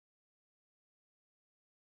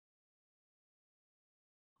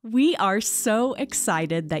We are so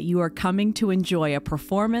excited that you are coming to enjoy a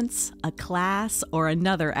performance, a class, or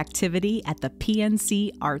another activity at the PNC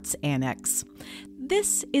Arts Annex.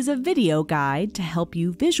 This is a video guide to help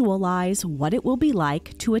you visualize what it will be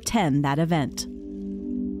like to attend that event.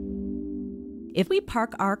 If we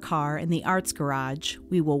park our car in the Arts Garage,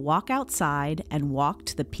 we will walk outside and walk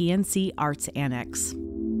to the PNC Arts Annex.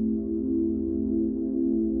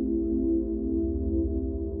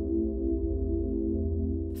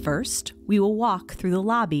 First, we will walk through the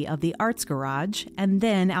lobby of the Arts Garage and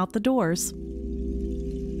then out the doors.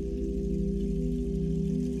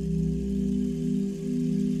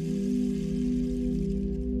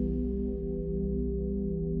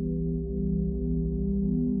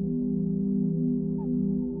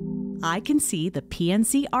 I can see the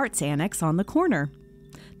PNC Arts Annex on the corner.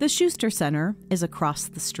 The Schuster Center is across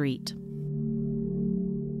the street.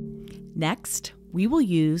 Next, we will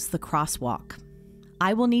use the crosswalk.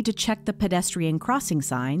 I will need to check the pedestrian crossing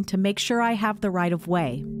sign to make sure I have the right of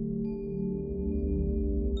way.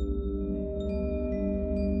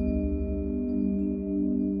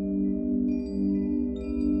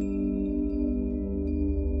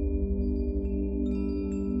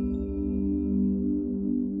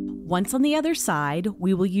 Once on the other side,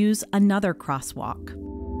 we will use another crosswalk.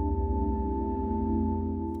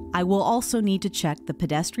 I will also need to check the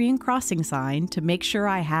pedestrian crossing sign to make sure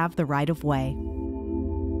I have the right of way.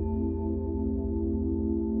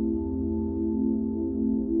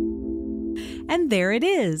 And there it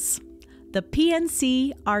is, the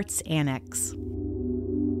PNC Arts Annex.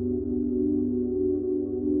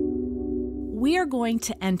 We are going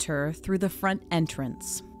to enter through the front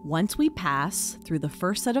entrance. Once we pass through the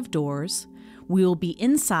first set of doors, we will be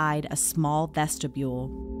inside a small vestibule.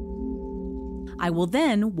 I will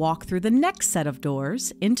then walk through the next set of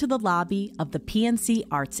doors into the lobby of the PNC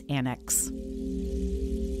Arts Annex.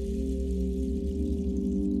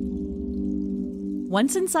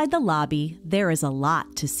 Once inside the lobby, there is a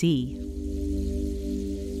lot to see.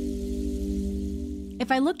 If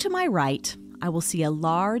I look to my right, I will see a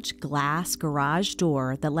large glass garage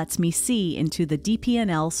door that lets me see into the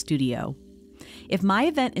DP&L studio. If my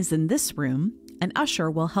event is in this room, an usher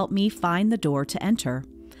will help me find the door to enter.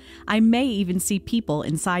 I may even see people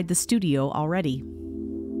inside the studio already.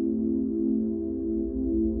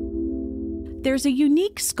 There's a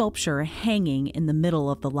unique sculpture hanging in the middle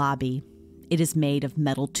of the lobby. It is made of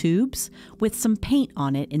metal tubes with some paint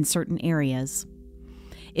on it in certain areas.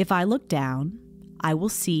 If I look down, I will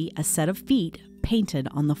see a set of feet painted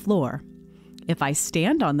on the floor. If I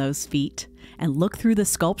stand on those feet and look through the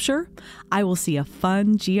sculpture, I will see a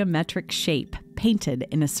fun geometric shape painted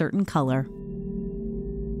in a certain color.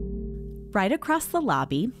 Right across the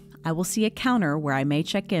lobby, I will see a counter where I may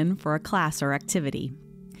check in for a class or activity.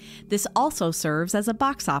 This also serves as a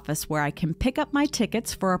box office where I can pick up my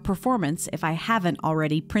tickets for a performance if I haven't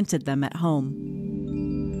already printed them at home.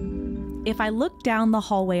 If I look down the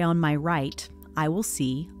hallway on my right, I will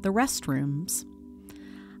see the restrooms.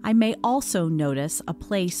 I may also notice a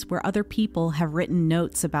place where other people have written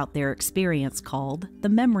notes about their experience called the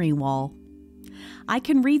memory wall. I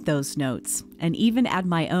can read those notes and even add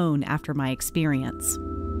my own after my experience.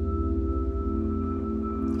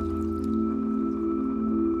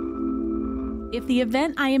 If the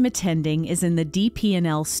event I am attending is in the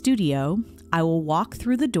DP&L studio, I will walk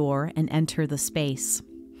through the door and enter the space.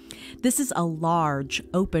 This is a large,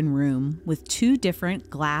 open room with two different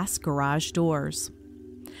glass garage doors.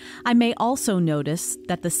 I may also notice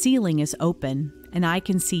that the ceiling is open and I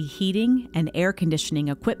can see heating and air conditioning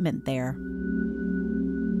equipment there.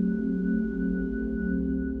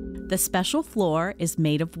 The special floor is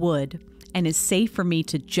made of wood and is safe for me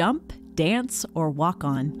to jump, dance, or walk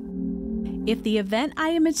on. If the event I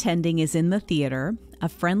am attending is in the theater, a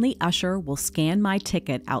friendly usher will scan my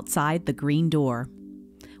ticket outside the green door.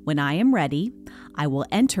 When I am ready, I will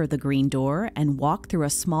enter the green door and walk through a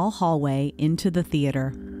small hallway into the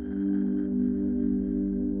theater.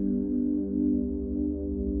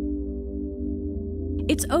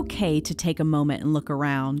 It's okay to take a moment and look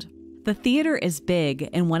around. The theater is big,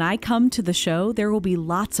 and when I come to the show, there will be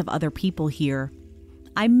lots of other people here.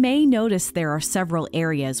 I may notice there are several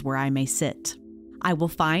areas where I may sit. I will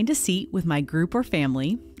find a seat with my group or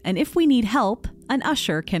family, and if we need help, an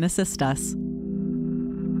usher can assist us.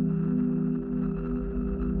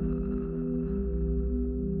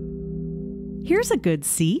 Here's a good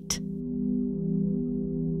seat.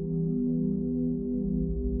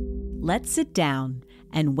 Let's sit down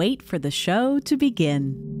and wait for the show to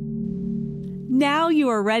begin. Now you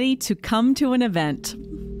are ready to come to an event.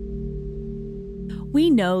 We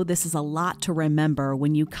know this is a lot to remember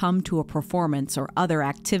when you come to a performance or other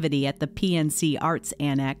activity at the PNC Arts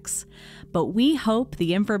Annex, but we hope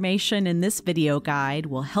the information in this video guide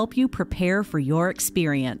will help you prepare for your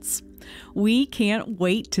experience. We can't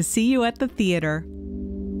wait to see you at the theater.